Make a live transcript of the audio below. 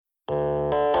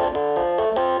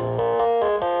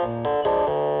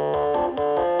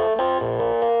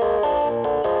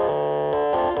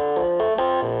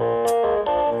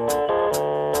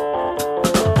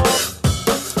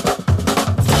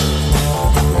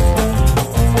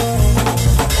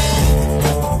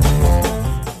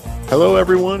Hello,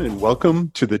 everyone, and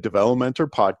welcome to the Develomentor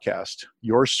podcast,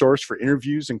 your source for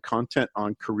interviews and content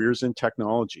on careers in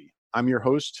technology. I'm your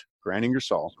host, Grant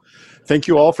Ingersoll. Thank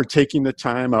you all for taking the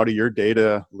time out of your day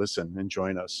to listen and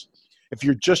join us. If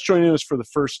you're just joining us for the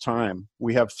first time,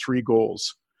 we have three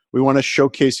goals. We want to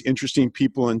showcase interesting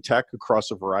people in tech across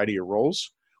a variety of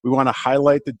roles. We want to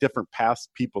highlight the different paths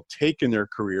people take in their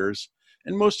careers.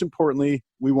 And most importantly,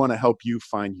 we want to help you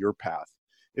find your path.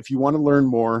 If you want to learn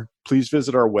more, please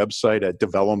visit our website at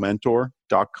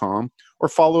develomentor.com or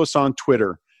follow us on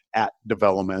Twitter at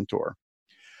Develomentor.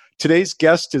 Today's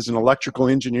guest is an electrical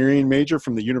engineering major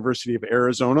from the University of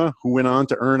Arizona who went on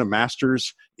to earn a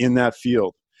master's in that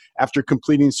field. After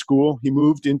completing school, he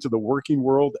moved into the working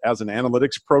world as an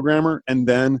analytics programmer and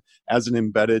then as an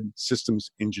embedded systems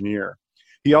engineer.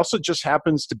 He also just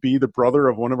happens to be the brother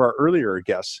of one of our earlier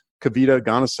guests, Kavita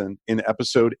Ganesan, in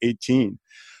episode 18.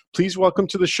 Please welcome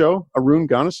to the show, Arun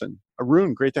Ganesan.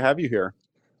 Arun, great to have you here.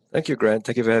 Thank you, Grant.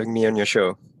 Thank you for having me on your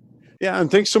show. Yeah, and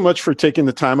thanks so much for taking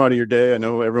the time out of your day. I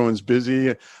know everyone's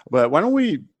busy, but why don't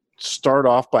we start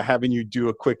off by having you do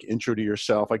a quick intro to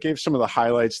yourself? I gave some of the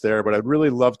highlights there, but I'd really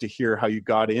love to hear how you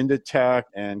got into tech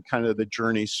and kind of the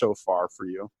journey so far for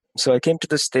you. So I came to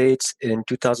the States in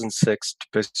 2006 to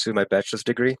pursue my bachelor's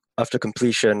degree. After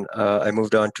completion, I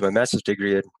moved on to my master's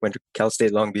degree and went to Cal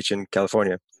State Long Beach in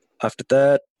California. After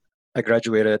that, I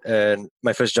graduated and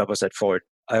my first job was at Ford.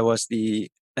 I was the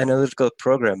analytical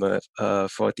programmer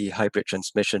for the hybrid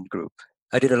transmission group.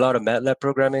 I did a lot of MATLAB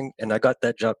programming and I got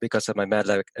that job because of my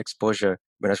MATLAB exposure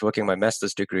when I was working my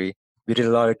master's degree. We did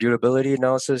a lot of durability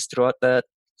analysis throughout that.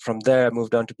 From there, I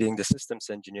moved on to being the systems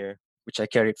engineer, which I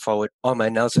carried forward all my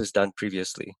analysis done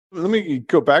previously. Let me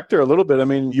go back there a little bit. I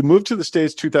mean, you moved to the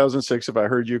States 2006, if I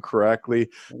heard you correctly.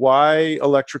 Why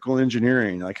electrical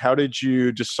engineering? Like, how did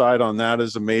you decide on that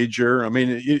as a major? I mean,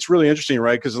 it's really interesting,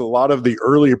 right? Because a lot of the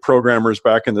early programmers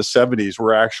back in the 70s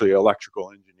were actually electrical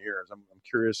engineers. I'm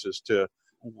curious as to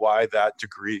why that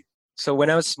degree. So when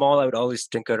I was small, I would always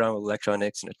tinker around with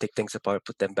electronics and take things apart,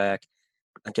 put them back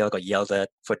until I got yelled at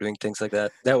for doing things like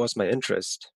that. That was my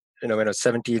interest. When I was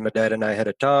 17, my dad and I had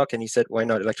a talk and he said, why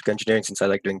not electrical engineering since I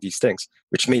like doing these things,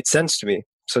 which made sense to me.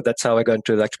 So that's how I got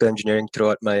into electrical engineering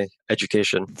throughout my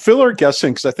education. Fill our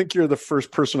guessing, because I think you're the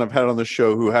first person I've had on the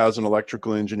show who has an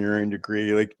electrical engineering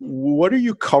degree. Like, what are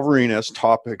you covering as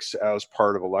topics as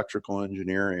part of electrical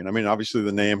engineering? I mean, obviously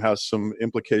the name has some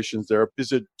implications there.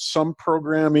 Is it some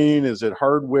programming? Is it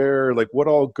hardware? Like, what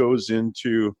all goes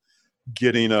into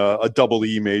getting a double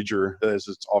E major, as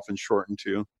it's often shortened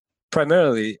to?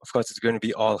 Primarily, of course, it's going to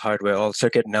be all hardware, all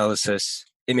circuit analysis,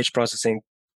 image processing,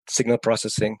 signal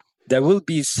processing. There will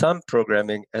be some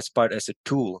programming as a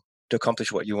tool to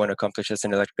accomplish what you want to accomplish as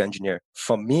an electrical engineer.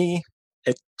 For me,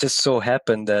 it just so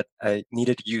happened that I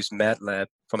needed to use MATLAB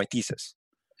for my thesis,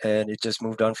 and it just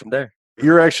moved on from there.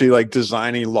 You're actually like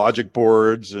designing logic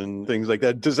boards and things like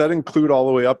that. Does that include all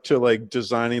the way up to like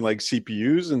designing like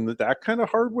CPUs and that kind of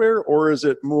hardware? Or is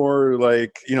it more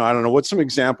like, I don't know, what's some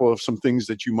example of some things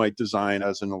that you might design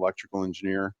as an electrical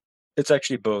engineer? It's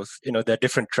actually both. There are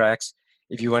different tracks.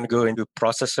 If you want to go into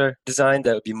processor design,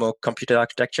 that would be more computer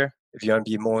architecture. If you want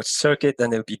to be more circuit,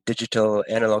 then it would be digital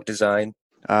analog design.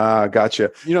 Gotcha.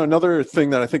 Another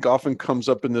thing that I think often comes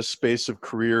up in this space of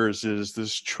careers is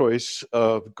this choice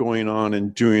of going on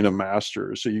and doing a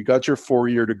master's. So you got your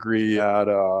 4-year degree at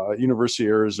University of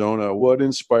Arizona. What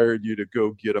inspired you to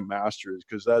go get a master's?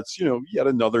 Because that's, yet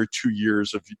another 2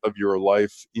 years of your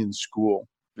life in school.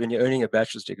 When you're earning a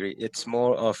bachelor's degree, it's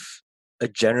more of a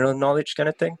general knowledge kind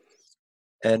of thing.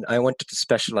 And I wanted to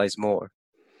specialize more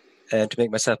and to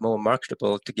make myself more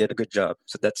marketable to get a good job.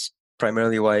 So that's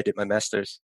primarily why I did my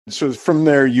master's. So from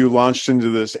there, you launched into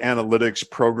this analytics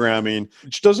programming,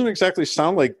 which doesn't exactly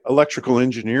sound like electrical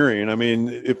engineering. I mean,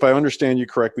 if I understand you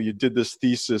correctly, you did this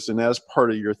thesis, and as part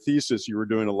of your thesis, you were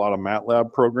doing a lot of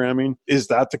MATLAB programming. Is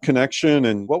that the connection?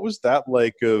 And what was that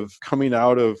like of coming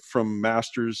out from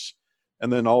master's,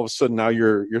 and then all of a sudden now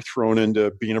you're thrown into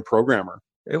being a programmer?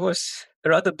 It was a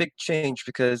rather big change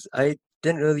because I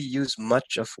didn't really use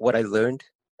much of what I learned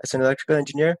as an electrical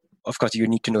engineer. Of course, you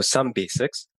need to know some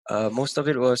basics. Most of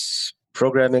it was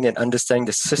programming and understanding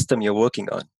the system you're working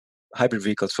on. Hybrid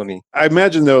vehicles for me. I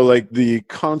imagine, though, like the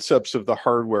concepts of the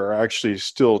hardware actually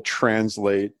still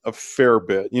translate a fair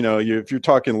bit. If you're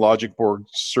talking logic boards,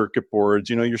 circuit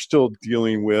boards, you're still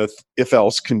dealing with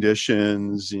if-else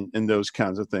conditions and those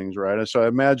kinds of things, right? And so I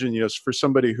imagine, for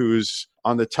somebody who's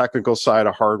on the technical side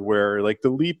of hardware, like the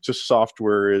leap to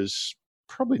software is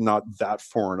probably not that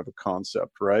foreign of a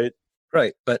concept, right?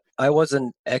 Right, but I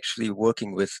wasn't actually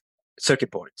working with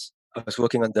circuit boards. I was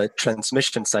working on the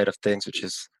transmission side of things, which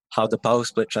is how the power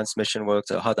split transmission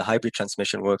works or how the hybrid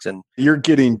transmission works. And you're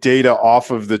getting data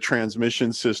off of the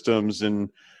transmission systems and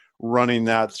running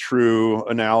that through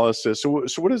analysis. So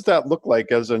what does that look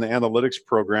like as an analytics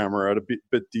programmer at a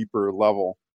bit deeper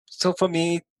level? So for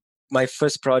me, my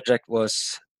first project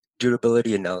was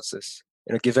durability analysis.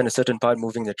 Given a certain part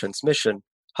moving the transmission,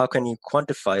 how can you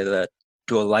quantify that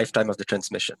to a lifetime of the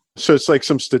transmission? So it's like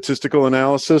some statistical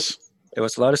analysis? It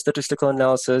was a lot of statistical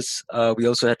analysis. We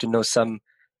also had to know some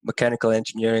mechanical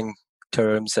engineering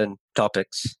terms and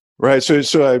topics. Right.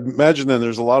 So I imagine then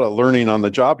there's a lot of learning on the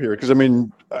job here. Because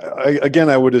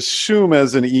I would assume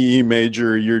as an EE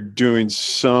major, you're doing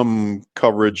some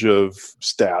coverage of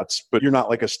stats, but you're not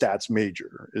like a stats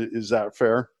major. Is that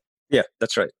fair? Yeah,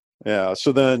 that's right. Yeah.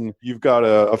 So then you've got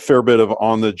a fair bit of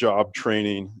on-the-job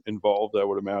training involved, I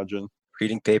would imagine.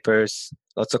 Reading papers,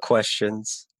 lots of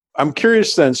questions. I'm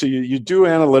curious then, so you do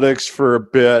analytics for a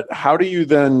bit. How do you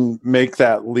then make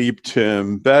that leap to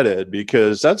embedded?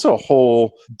 Because that's a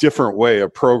whole different way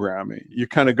of programming. You're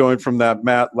kind of going from that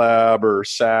MATLAB or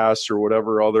SAS or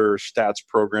whatever other stats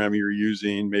program you're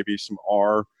using, maybe some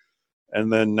R,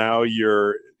 and then now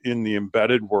you're in the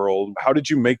embedded world. How did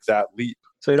you make that leap?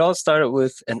 So it all started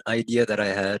with an idea that I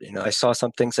had. I saw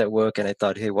some things at work and I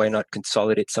thought, hey, why not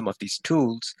consolidate some of these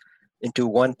tools into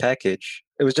one package?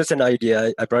 It was just an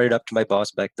idea. I brought it up to my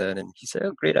boss back then and he said,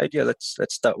 oh, great idea. Let's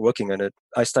start working on it.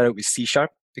 I started with C#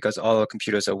 because all our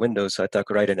computers are Windows. So I thought I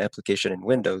could write an application in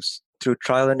Windows. Through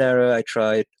trial and error, I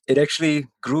tried. It actually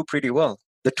grew pretty well.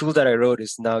 The tool that I wrote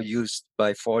is now used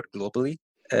by Ford globally.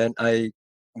 And I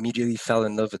immediately fell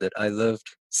in love with it. I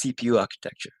loved CPU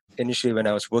architecture. Initially, when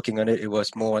I was working on it, it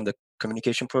was more on the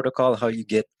communication protocol, how you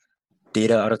get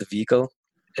data out of the vehicle.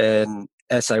 And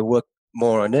as I worked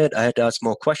more on it, I had to ask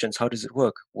more questions. How does it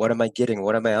work? What am I getting?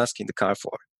 What am I asking the car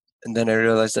for? And then I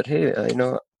realized that, hey,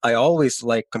 I always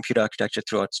liked computer architecture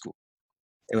throughout school.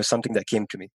 It was something that came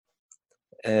to me.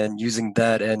 And using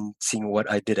that and seeing what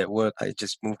I did at work, I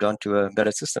just moved on to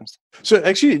embedded systems. So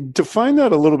actually, define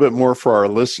that a little bit more for our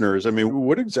listeners.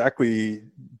 What exactly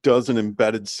does an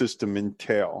embedded system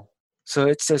entail? So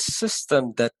it's a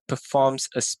system that performs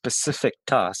a specific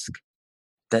task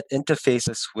that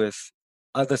interfaces with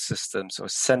other systems or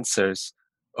sensors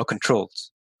or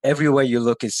controls. Everywhere you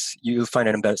look you'll find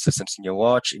an embedded systems in your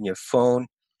watch, in your phone,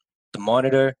 the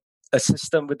monitor. A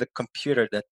system with a computer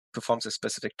that performs a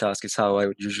specific task is how I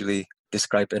would usually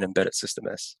describe an embedded system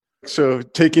as. So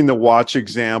taking the watch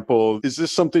example, is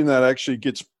this something that actually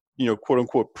gets, quote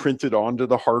unquote, printed onto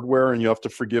the hardware? And you have to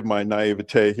forgive my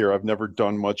naivete here. I've never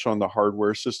done much on the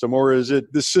hardware system. Or is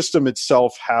it the system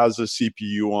itself has a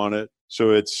CPU on it?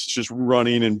 So it's just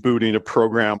running and booting a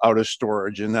program out of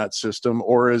storage in that system?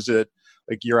 Or is it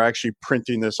like you're actually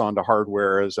printing this onto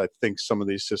hardware, as I think some of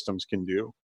these systems can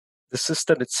do? The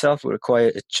system itself will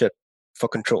require a chip for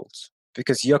controls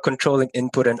because you're controlling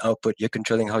input and output. You're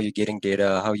controlling how you're getting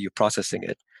data, how you're processing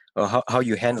it, or how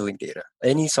you're handling data,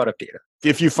 any sort of data.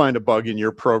 If you find a bug in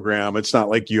your program, it's not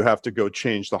like you have to go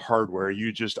change the hardware.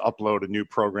 You just upload a new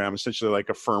program, essentially like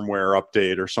a firmware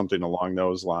update or something along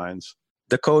those lines.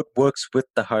 The code works with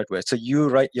the hardware. So you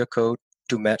write your code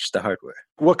to match the hardware.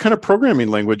 What kind of programming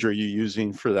language are you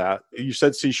using for that? You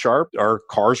said C#. Are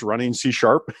cars running C#?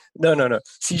 No.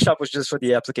 C# was just for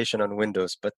the application on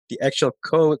Windows, but the actual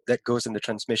code that goes in the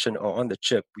transmission or on the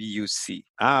chip, we use C.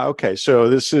 Okay. So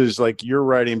this is like you're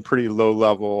writing pretty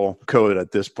low-level code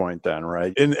at this point then,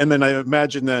 right? And then I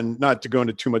imagine then, not to go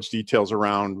into too much details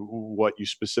around what you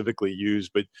specifically use,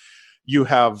 but you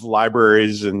have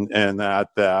libraries and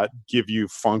that give you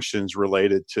functions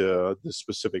related to the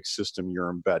specific system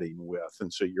you're embedding with.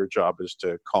 And so your job is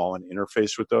to call and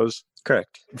interface with those?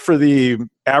 Correct. For the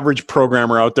average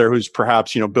programmer out there who's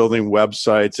perhaps, building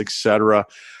websites, et cetera,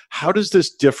 how does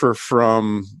this differ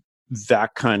from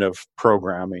that kind of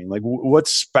programming? Like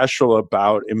what's special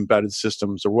about embedded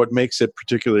systems, or what makes it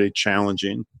particularly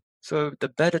challenging? So the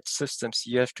embedded systems,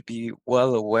 you have to be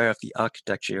well aware of the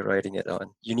architecture you're writing it on.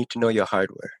 You need to know your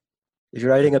hardware. If you're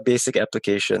writing a basic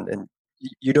application and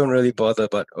you don't really bother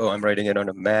about, I'm writing it on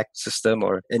a Mac system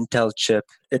or Intel chip,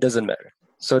 it doesn't matter.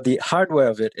 So the hardware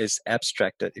of it is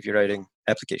abstracted if you're writing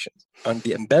applications. On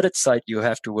the embedded side, you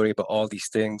have to worry about all these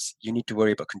things. You need to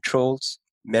worry about controls,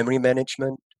 memory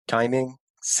management, timing,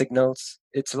 signals.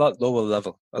 It's a lot lower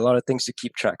level, a lot of things to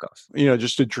keep track of.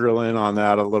 Just to drill in on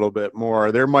that a little bit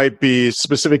more, there might be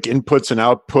specific inputs and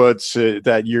outputs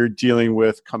that you're dealing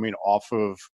with coming off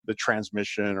of the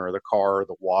transmission or the car or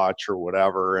the watch or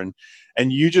whatever. And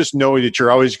you just know that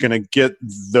you're always going to get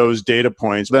those data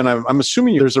points. Then I'm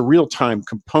assuming there's a real-time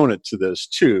component to this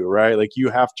too, right? Like you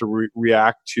have to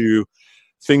react to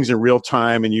things in real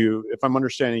time, and if I'm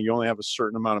understanding, you only have a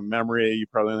certain amount of memory, you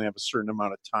probably only have a certain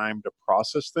amount of time to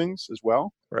process things as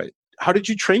well. Right. How did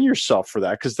you train yourself for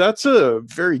that? Because that's a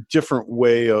very different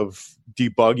way of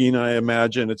debugging, I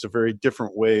imagine. It's a very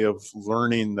different way of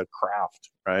learning the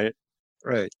craft, right?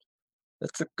 Right.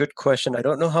 That's a good question. I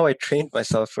don't know how I trained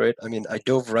myself for it. I mean, I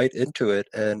dove right into it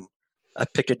and I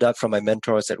picked it up from my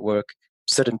mentors at work.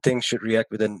 Certain things should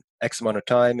react within X amount of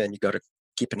time, and you got to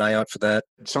keep an eye out for that.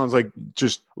 It sounds like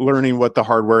just learning what the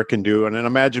hardware can do. And then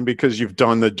imagine, because you've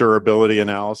done the durability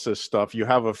analysis stuff, you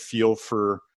have a feel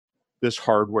for this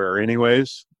hardware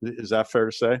anyways. Is that fair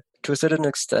to say? To a certain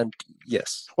extent,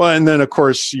 yes. Well, and then of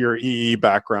course your EE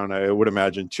background, I would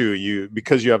imagine too.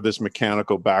 Because you have this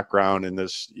mechanical background and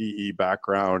this EE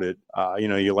background,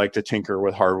 you like to tinker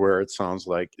with hardware. It sounds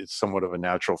like it's somewhat of a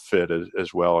natural fit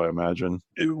as well, I imagine.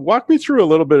 Walk me through a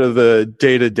little bit of the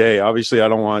day to day. Obviously, I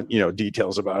don't want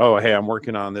details about, oh, hey, I'm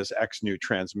working on this X new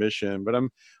transmission, but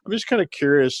I'm just kind of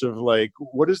curious of like,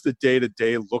 what does the day to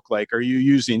day look like? Are you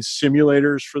using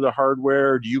simulators for the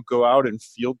hardware? Do you go out and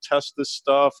field test this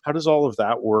stuff? How does all of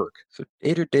that work? So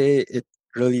day to day, it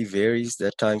really varies. There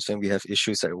are times when we have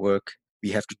issues at work. We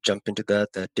have to jump into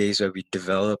that. There are days where we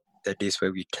develop. There are days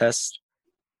where we test.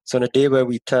 So on a day where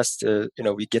we test,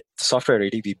 we get the software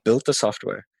ready. We build the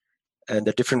software, and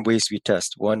the different ways we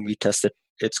test. One, we test it.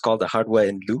 It's called the hardware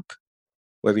in loop,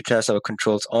 where we test our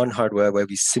controls on hardware, where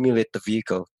we simulate the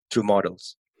vehicle through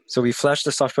models. So we flash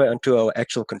the software onto our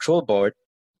actual control board,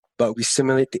 but we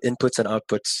simulate the inputs and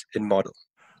outputs in model.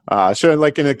 So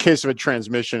like in the case of a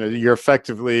transmission, you're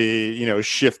effectively,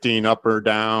 shifting up or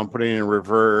down, putting in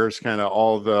reverse, kind of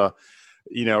all the,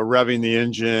 revving the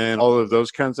engine, all of those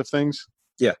kinds of things.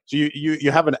 Yeah. So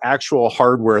you have an actual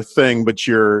hardware thing, but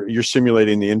you're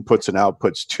simulating the inputs and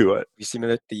outputs to it. We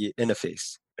simulate the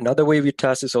interface. Another way we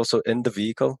test is also in the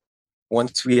vehicle.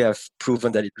 Once we have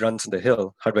proven that it runs in the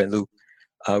hill, hardware in loop,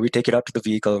 we take it out to the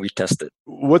vehicle and we test it.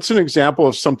 What's an example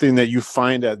of something that you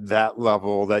find at that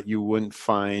level that you wouldn't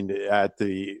find at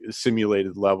the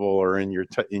simulated level or in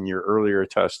your earlier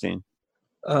testing?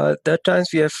 There are times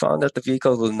we have found that the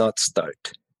vehicle will not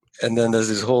start. And then there's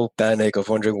this whole panic of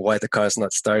wondering why the car is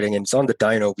not starting. And it's on the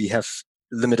dyno. We have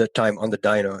limited time on the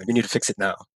dyno, and we need to fix it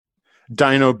now.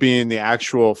 Dyno being the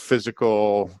actual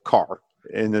physical car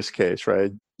in this case,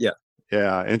 right? Yeah.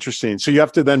 Yeah, interesting. So you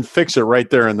have to then fix it right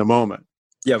there in the moment.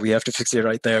 Yeah, we have to fix it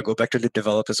right there, go back to the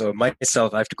developers, or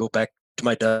myself, I have to go back to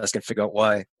my desk and figure out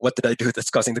why. What did I do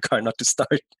that's causing the car not to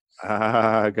start?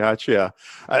 Gotcha.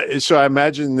 So I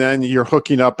imagine then you're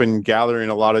hooking up and gathering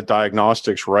a lot of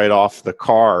diagnostics right off the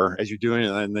car as you're doing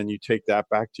it, and then you take that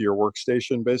back to your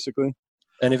workstation, basically?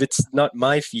 And if it's not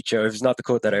my feature, if it's not the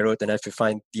code that I wrote, then I have to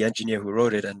find the engineer who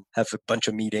wrote it and have a bunch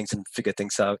of meetings and figure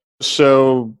things out.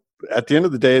 So at the end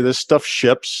of the day, this stuff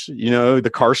ships,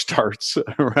 the car starts,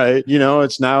 right?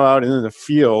 It's now out in the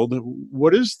field.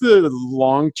 What does the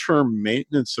long-term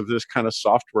maintenance of this kind of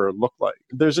software look like?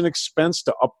 There's an expense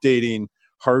to updating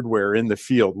hardware in the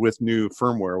field with new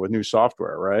firmware, with new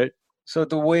software, right? So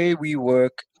the way we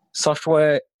work,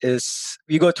 software is,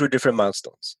 we go through different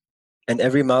milestones. And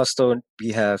every milestone,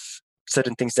 we have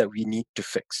certain things that we need to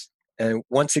fix. And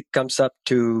once it comes up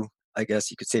to, I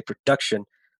guess you could say, production,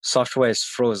 software is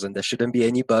frozen. There shouldn't be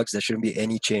any bugs. There shouldn't be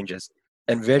any changes.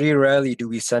 And very rarely do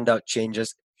we send out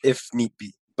changes if need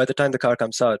be. By the time the car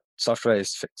comes out, software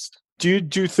is fixed. Do you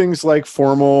do things like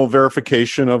formal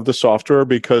verification of the software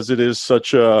because it is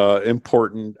such a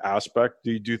important aspect?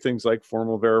 Do you do things like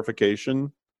formal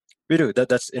verification? We do.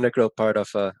 That's an integral part of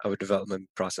our development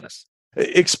process.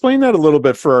 Explain that a little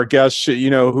bit for our guests,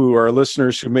 who are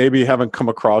listeners who maybe haven't come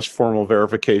across formal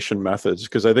verification methods,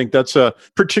 because I think that's a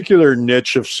particular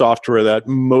niche of software that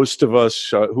most of us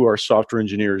who are software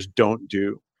engineers don't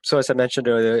do. So as I mentioned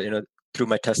earlier, through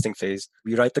my testing phase,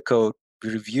 we write the code,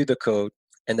 we review the code,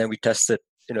 and then we test it,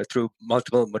 through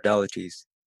multiple modalities.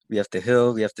 We have the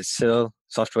hill, we have the sill,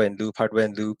 software in loop, hardware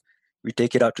in loop. We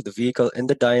take it out to the vehicle in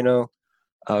the dyno.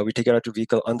 We take it out to the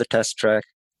vehicle on the test track,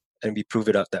 and we prove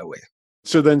it out that way.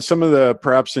 So then some of the,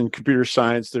 perhaps in computer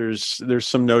science, there's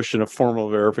some notion of formal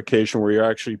verification where you're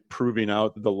actually proving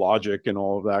out the logic and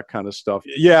all of that kind of stuff.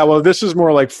 Yeah, well, this is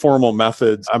more like formal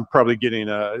methods. I'm probably getting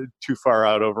too far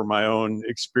out over my own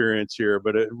experience here,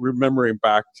 but remembering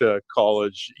back to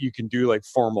college, you can do like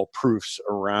formal proofs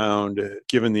around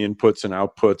given the inputs and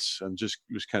outputs. I'm just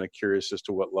was kind of curious as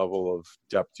to what level of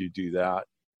depth you do that.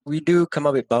 We do come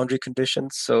up with boundary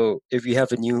conditions. So if we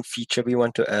have a new feature we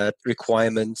want to add,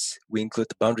 requirements, we include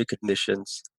the boundary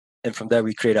conditions. And from there,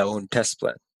 we create our own test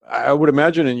plan. I would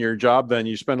imagine in your job then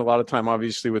you spend a lot of time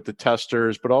obviously with the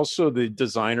testers, but also the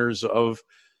designers of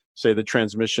say the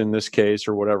transmission in this case,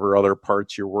 or whatever other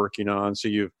parts you're working on. So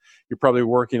you're probably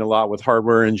working a lot with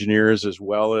hardware engineers as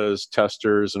well as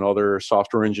testers and other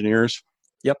software engineers.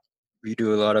 Yep, we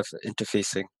do a lot of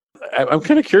interfacing. I'm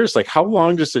kind of curious, like how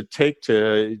long does it take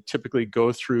to typically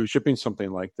go through shipping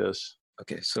something like this?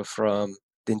 Okay, so from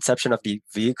the inception of the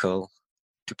vehicle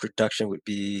to production would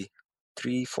be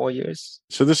 3-4 years.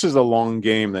 So this is a long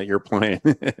game that you're playing.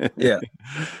 Yeah.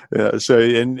 Yeah. So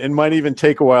and might even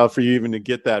take a while for you even to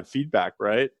get that feedback,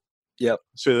 right? Yep.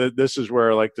 So this is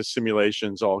where like the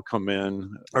simulations all come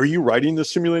in. Are you writing the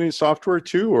simulating software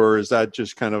too, or is that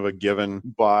just kind of a given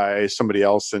by somebody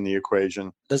else in the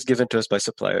equation? That's given to us by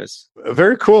suppliers.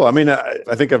 Very cool. I mean,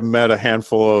 I think I've met a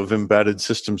handful of embedded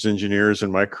systems engineers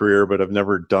in my career, but I've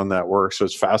never done that work. So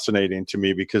it's fascinating to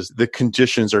me because the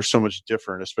conditions are so much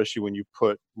different, especially when you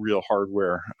put real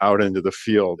hardware out into the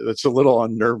field. It's a little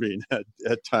unnerving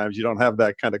at times. You don't have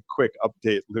that kind of quick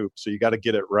update loop. So you got to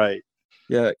get it right.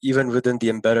 Yeah, even within the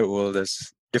embedded world,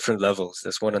 there's different levels.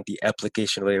 There's one on the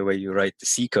application layer where you write the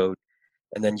C code,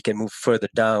 and then you can move further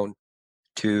down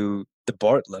to the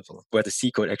board level where the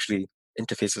C code actually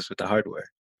interfaces with the hardware.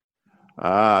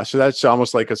 So that's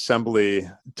almost like assembly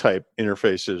type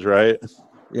interfaces, right?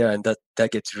 Yeah, and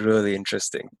that gets really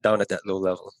interesting down at that low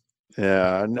level.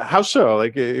 Yeah. And how so?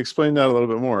 Like, explain that a little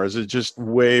bit more. Is it just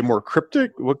way more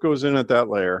cryptic? What goes in at that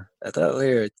layer? At that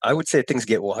layer, I would say things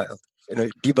get wild.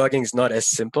 Debugging is not as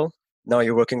simple. Now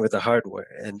you're working with the hardware,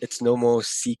 and it's no more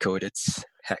C code, it's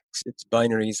hex, it's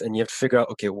binaries, and you have to figure out,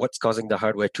 okay, what's causing the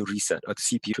hardware to reset or the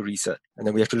CPU to reset. And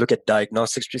then we have to look at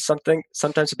diagnostics, which is something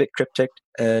sometimes a bit cryptic,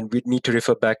 and we need to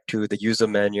refer back to the user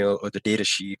manual or the data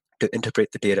sheet to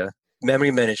interpret the data.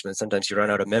 Memory management, sometimes you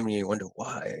run out of memory and you wonder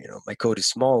why, my code is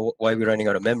small, why are we running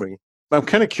out of memory? I'm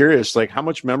kind of curious, like how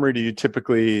much memory do you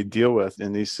typically deal with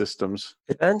in these systems?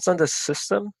 Depends on the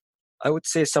system. I would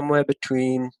say somewhere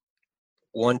between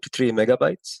 1 to 3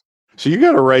 megabytes. So you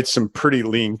got to write some pretty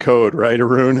lean code, right,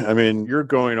 Arun? I mean, you're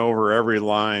going over every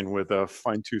line with a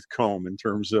fine-tooth comb in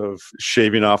terms of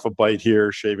shaving off a byte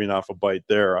here, shaving off a byte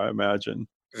there, I imagine.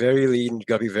 Very lean. You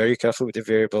got to be very careful with the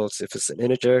variables. If it's an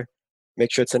integer,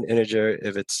 make sure it's an integer.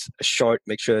 If it's a short,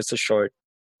 make sure it's a short.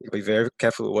 You got to be very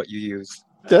careful with what you use.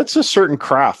 That's a certain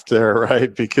craft there,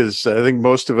 right? Because I think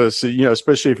most of us,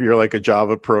 especially if you're like a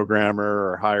Java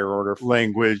programmer or higher order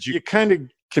language, you kind of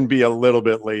can be a little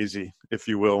bit lazy, if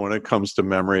you will, when it comes to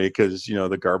memory because,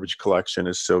 the garbage collection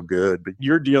is so good. But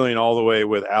you're dealing all the way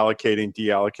with allocating,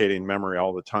 deallocating memory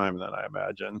all the time, then I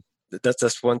imagine. That's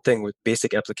just one thing with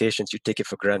basic applications. You take it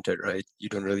for granted, right? You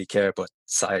don't really care about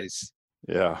size.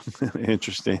 Yeah,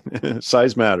 interesting.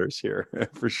 Size matters here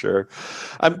for sure.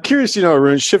 I'm curious,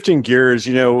 Arun, shifting gears,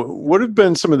 what have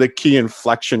been some of the key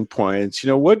inflection points?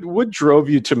 What drove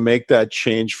you to make that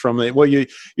change from it? Well, you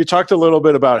talked a little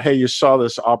bit about, hey, you saw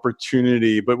this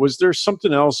opportunity, but was there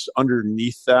something else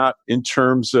underneath that in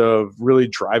terms of really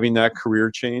driving that career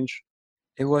change?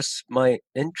 It was my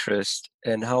interest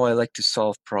and how I like to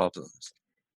solve problems.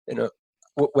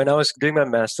 When I was doing my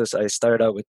master's, I started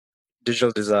out with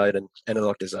digital design and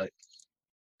analog design.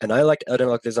 And I liked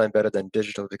analog design better than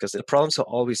digital because the problems are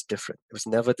always different. It was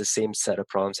never the same set of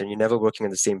problems and you're never working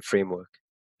in the same framework.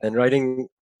 And writing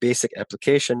basic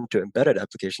application to embedded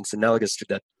applications analogous to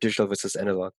that digital versus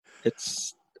analog.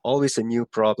 It's always a new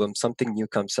problem, something new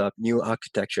comes up, new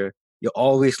architecture. You're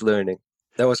always learning.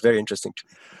 That was very interesting to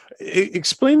me.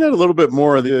 Explain that a little bit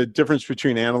more, the difference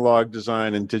between analog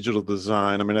design and digital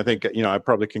design. I mean, I think, I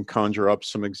probably can conjure up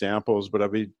some examples, but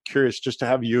I'd be curious just to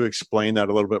have you explain that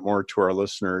a little bit more to our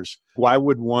listeners. Why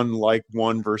would one like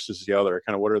one versus the other?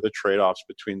 Kind of what are the trade-offs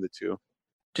between the two?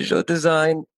 Digital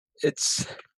design, it's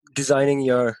designing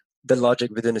the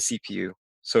logic within a CPU,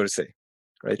 so to say,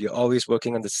 right? You're always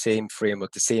working on the same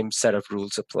framework, the same set of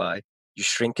rules apply. You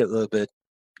shrink it a little bit,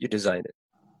 you design it,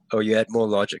 or you add more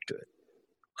logic to it.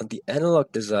 On the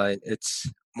analog design, it's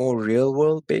more real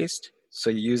world based. So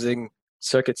you're using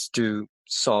circuits to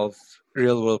solve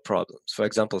real world problems. For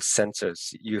example,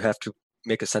 sensors. You have to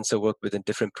make a sensor work within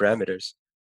different parameters.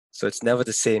 So it's never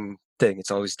the same thing. It's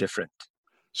always different.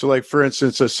 So like, for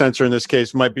instance, a sensor in this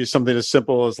case might be something as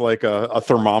simple as like a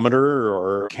thermometer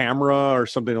or camera or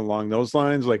something along those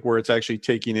lines, like where it's actually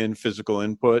taking in physical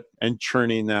input and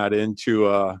churning that into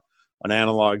an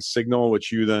analog signal,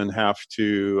 which you then have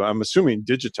to, I'm assuming,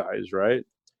 digitize, right?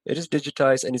 It is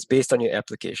digitized and it's based on your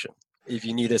application. If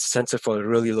you need a sensor for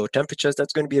really low temperatures,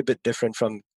 that's going to be a bit different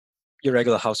from your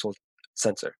regular household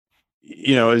sensor.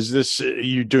 Is this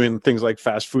you doing things like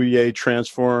fast Fourier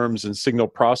transforms and signal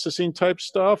processing type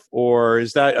stuff, or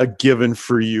is that a given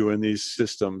for you in these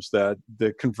systems that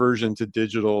the conversion to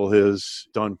digital is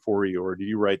done for you, or do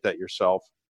you write that yourself?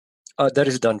 That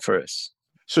is done for us.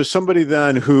 So somebody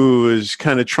then who is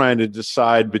kind of trying to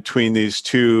decide between these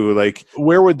two, like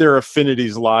where would their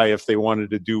affinities lie if they wanted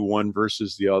to do one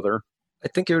versus the other? I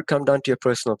think it would come down to your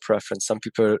personal preference. Some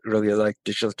people really like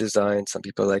digital design, some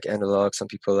people like analog, some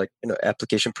people like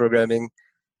application programming.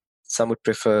 Some would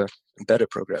prefer embedded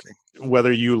programming.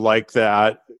 Whether you like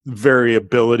that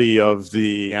variability of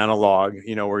the analog,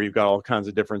 where you've got all kinds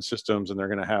of different systems and they're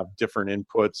going to have different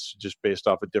inputs just based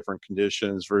off of different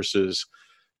conditions versus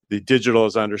the digital,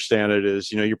 as I understand it,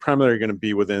 is, you're primarily going to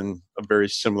be within a very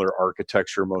similar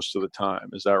architecture most of the time.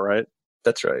 Is that right?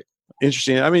 That's right.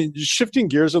 Interesting. I mean, just shifting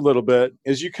gears a little bit,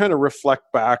 as you kind of reflect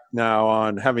back now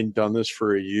on having done this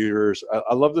for years,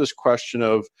 I love this question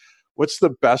of what's the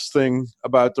best thing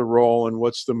about the role and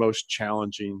what's the most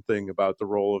challenging thing about the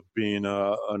role of being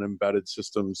an embedded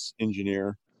systems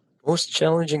engineer? Most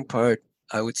challenging part,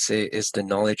 I would say, is the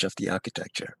knowledge of the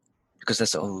architecture, because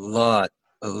there's a lot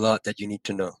that you need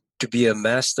to know. To be a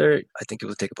master, I think it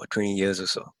will take about 20 years or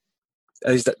so.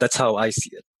 At least that's how I see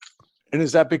it. And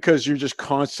is that because you're just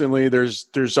constantly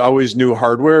there's always new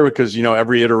hardware because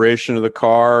every iteration of the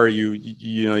car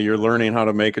you're learning how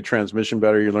to make a transmission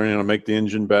better, you're learning how to make the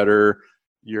engine better,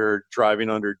 you're driving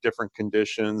under different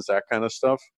conditions, that kind of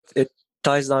stuff? It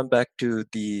ties down back to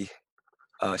the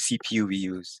CPU we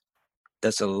use.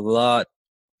 There's a lot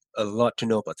to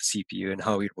know about the CPU and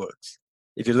how it works.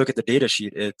 If you look at the data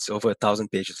sheet, it's over 1,000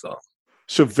 pages long.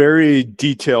 So very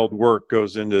detailed work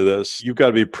goes into this. You've got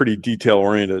to be pretty detail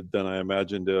oriented, then I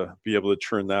imagine, to be able to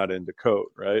turn that into code,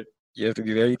 right? You have to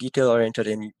be very detail oriented,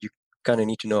 and you kind of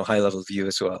need to know a high level view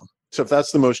as well. So if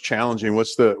that's the most challenging,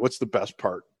 what's the best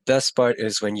part? Best part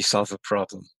is when you solve a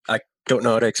problem. I don't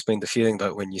know how to explain the feeling,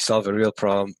 but when you solve a real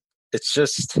problem, it's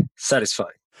just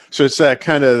satisfying. So it's that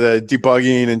kind of the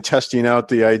debugging and testing out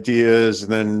the ideas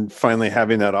and then finally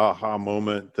having that aha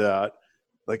moment that,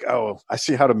 like, oh, I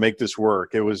see how to make this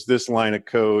work. It was this line of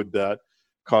code that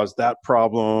caused that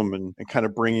problem, and kind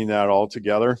of bringing that all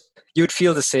together. You would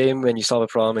feel the same when you solve a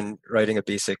problem in writing a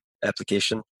basic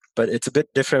application, but it's a bit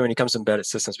different when it comes to embedded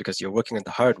systems because you're working on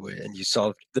the hardware and you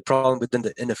solve the problem within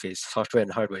the interface, software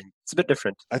and hardware. It's a bit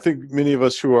different. I think many of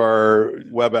us who are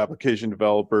web application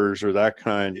developers or that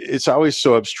kind, it's always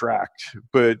so abstract,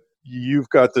 but you've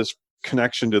got this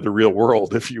connection to the real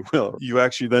world, if you will. You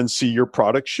actually then see your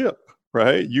product ship,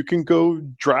 right? You can go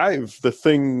drive the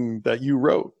thing that you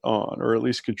wrote on or at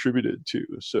least contributed to.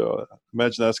 So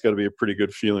imagine that's got to be a pretty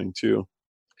good feeling too.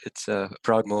 It's a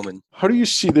proud moment. How do you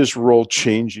see this role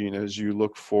changing as you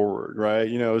look forward, right?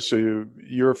 So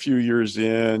you're a few years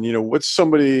in, what's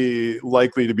somebody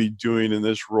likely to be doing in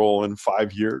this role in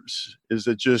 5 years? Is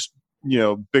it just,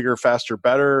 bigger, faster,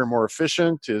 better, more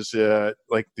efficient? Is it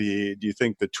like do you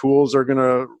think the tools are going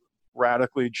to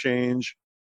radically change?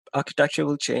 Architecture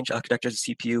will change. Architecture of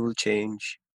the CPU will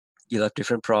change. You'll have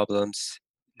different problems,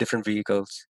 different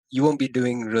vehicles. You won't be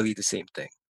doing really the same thing.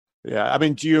 Yeah, I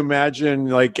mean, do you imagine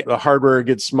like the hardware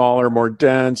gets smaller, more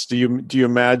dense? Do you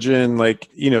imagine like,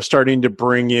 starting to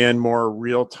bring in more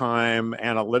real-time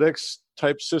analytics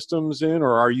type systems in,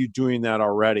 or are you doing that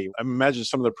already? I imagine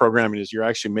some of the programming is you're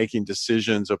actually making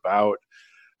decisions about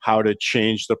how to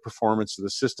change the performance of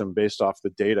the system based off the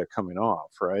data coming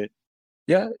off, right?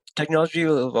 Yeah, technology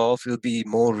will evolve. It'll be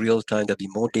more real-time. There'll be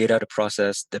more data to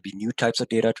process. There'll be new types of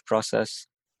data to process.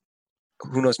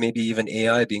 Who knows, maybe even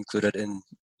AI be included in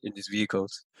these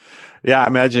vehicles. Yeah, I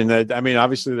imagine that. I mean,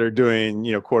 obviously they're doing,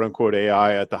 quote unquote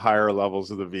AI at the higher levels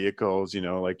of the vehicles,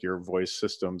 like your voice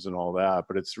systems and all that.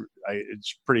 But it's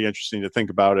pretty interesting to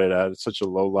think about it at such a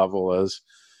low level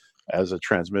as a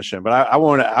transmission. But I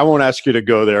won't ask you to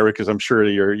go there because I'm sure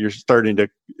you're starting to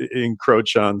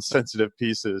encroach on sensitive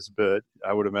pieces. But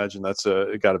I would imagine that's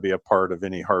got to be a part of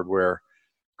any hardware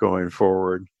going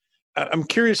forward. I'm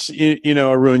curious,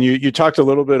 Arun, you talked a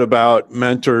little bit about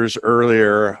mentors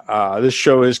earlier. This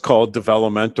show is called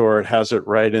Develomentor. It has it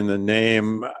right in the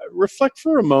name. Reflect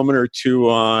for a moment or two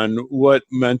on what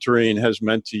mentoring has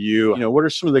meant to you. What are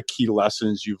some of the key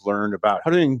lessons you've learned about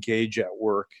how to engage at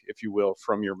work, if you will,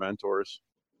 from your mentors?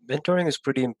 Mentoring is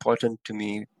pretty important to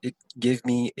me. It gave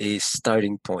me a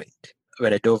starting point.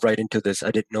 When I dove right into this,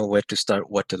 I didn't know where to start,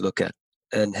 what to look at.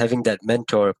 And having that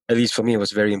mentor, at least for me,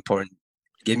 was very important.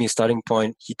 Gave me a starting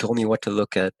point. He told me what to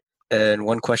look at. And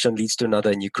one question leads to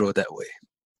another, and you grow that way.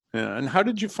 Yeah. And how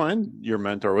did you find your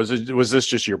mentor? Was this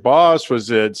just your boss? Was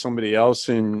it somebody else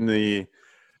in the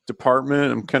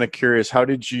department? I'm kind of curious. How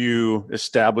did you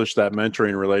establish that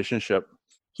mentoring relationship?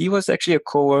 He was actually a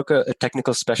coworker, a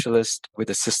technical specialist with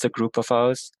a sister group of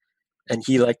ours. And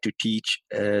he liked to teach.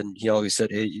 And he always said,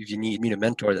 hey, if you need me to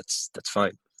mentor, that's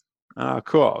fine.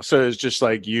 Cool. So it's just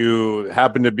like you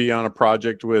happened to be on a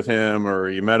project with him, or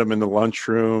you met him in the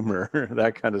lunchroom, or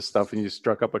that kind of stuff, and you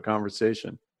struck up a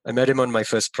conversation. I met him on my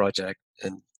first project,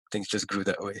 and things just grew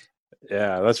that way.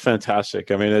 Yeah, that's fantastic.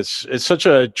 I mean, it's such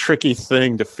a tricky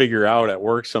thing to figure out at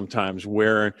work sometimes,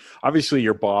 where obviously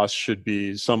your boss should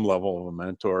be some level of a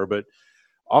mentor, but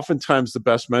oftentimes the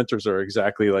best mentors are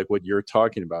exactly like what you're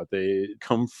talking about. They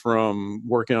come from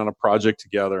working on a project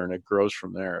together and it grows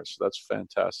from there. So that's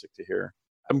fantastic to hear.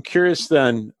 I'm curious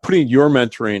then, putting your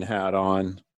mentoring hat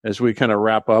on as we kind of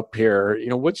wrap up here,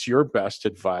 what's your best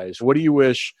advice? What do you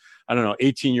wish, I don't know,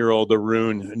 18-year-old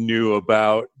Arun knew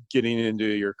about getting into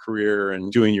your career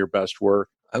and doing your best work?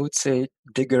 I would say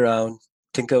dig around,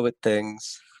 tinker with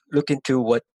things, look into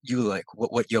what you like,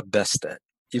 what you're best at.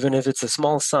 Even if it's a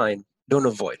small sign, don't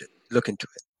avoid it. Look into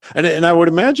it. And I would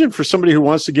imagine for somebody who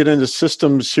wants to get into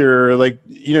systems here, like,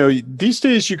 these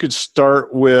days you could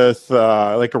start with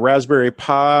like a Raspberry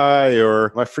Pi,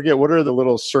 or I forget, what are the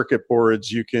little circuit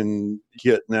boards you can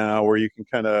get now where you can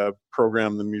kind of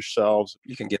program them yourselves?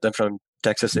 You can get them from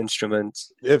Texas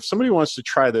Instruments. If somebody wants to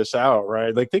try this out,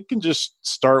 right, like they can just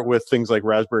start with things like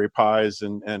Raspberry Pis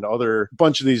and other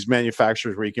bunch of these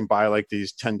manufacturers where you can buy like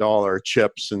these $10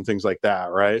 chips and things like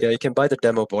that, right? Yeah, you can buy the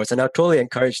demo boards, and I totally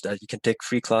encourage that. You can take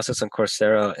free classes on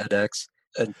Coursera, edX,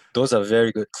 and those are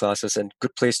very good classes and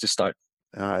good place to start.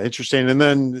 Interesting. And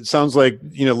then it sounds like,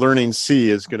 learning C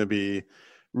is going to be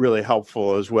really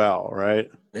helpful as well,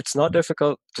 right? It's not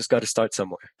difficult, just got to start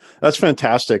somewhere. That's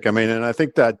fantastic. I mean, and I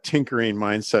think that tinkering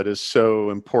mindset is so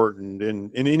important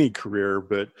in any career,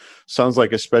 but sounds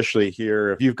like especially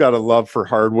here, if you've got a love for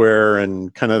hardware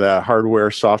and kind of that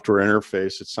hardware software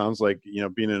interface, it sounds like,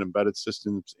 being an embedded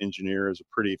systems engineer is a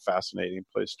pretty fascinating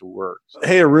place to work.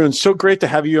 Hey, Arun, so great to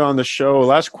have you on the show.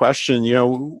 Last question,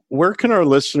 where can our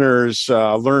listeners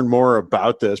learn more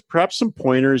about this? Perhaps some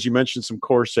pointers. You mentioned some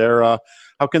Coursera.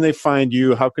 How can they find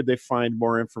you? How could they find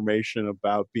more information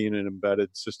about being an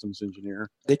embedded systems engineer?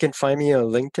 They can find me on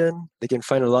LinkedIn. They can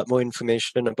find a lot more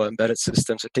information about embedded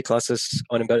systems. I take classes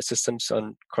on embedded systems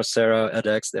on Coursera,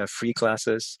 edX. They are free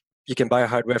classes. You can buy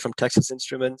hardware from Texas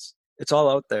Instruments. It's all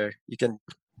out there. You can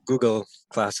Google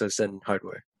classes and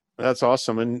hardware. That's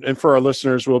awesome. And for our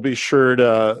listeners, we'll be sure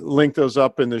to link those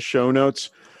up in the show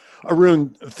notes.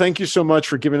 Arun, thank you so much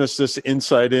for giving us this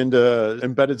insight into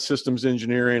embedded systems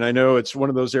engineering. I know it's one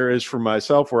of those areas for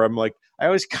myself where I'm like, I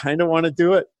always kind of want to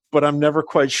do it, but I'm never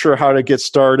quite sure how to get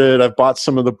started. I've bought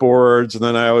some of the boards and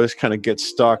then I always kind of get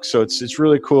stuck. So it's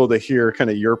really cool to hear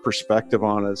kind of your perspective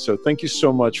on it. So thank you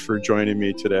so much for joining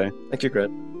me today. Thank you,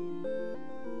 Grant.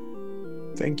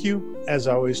 Thank you, as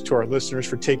always, to our listeners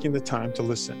for taking the time to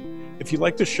listen. If you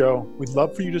like the show, we'd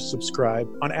love for you to subscribe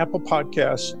on Apple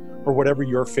Podcasts or whatever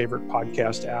your favorite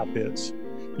podcast app is.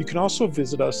 You can also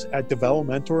visit us at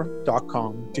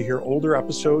developmentor.com to hear older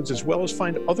episodes as well as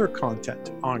find other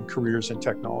content on careers and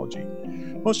technology.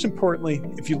 Most importantly,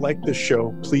 if you like this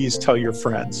show, please tell your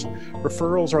friends.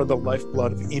 Referrals are the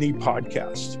lifeblood of any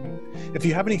podcast. If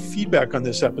you have any feedback on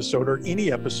this episode or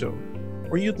any episode,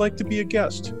 or you'd like to be a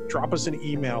guest, drop us an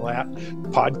email at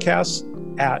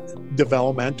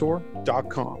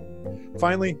podcasts@developmentor.com.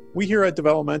 Finally, we here at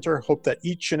Developmentor hope that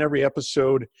each and every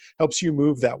episode helps you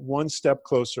move that one step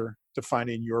closer to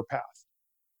finding your path.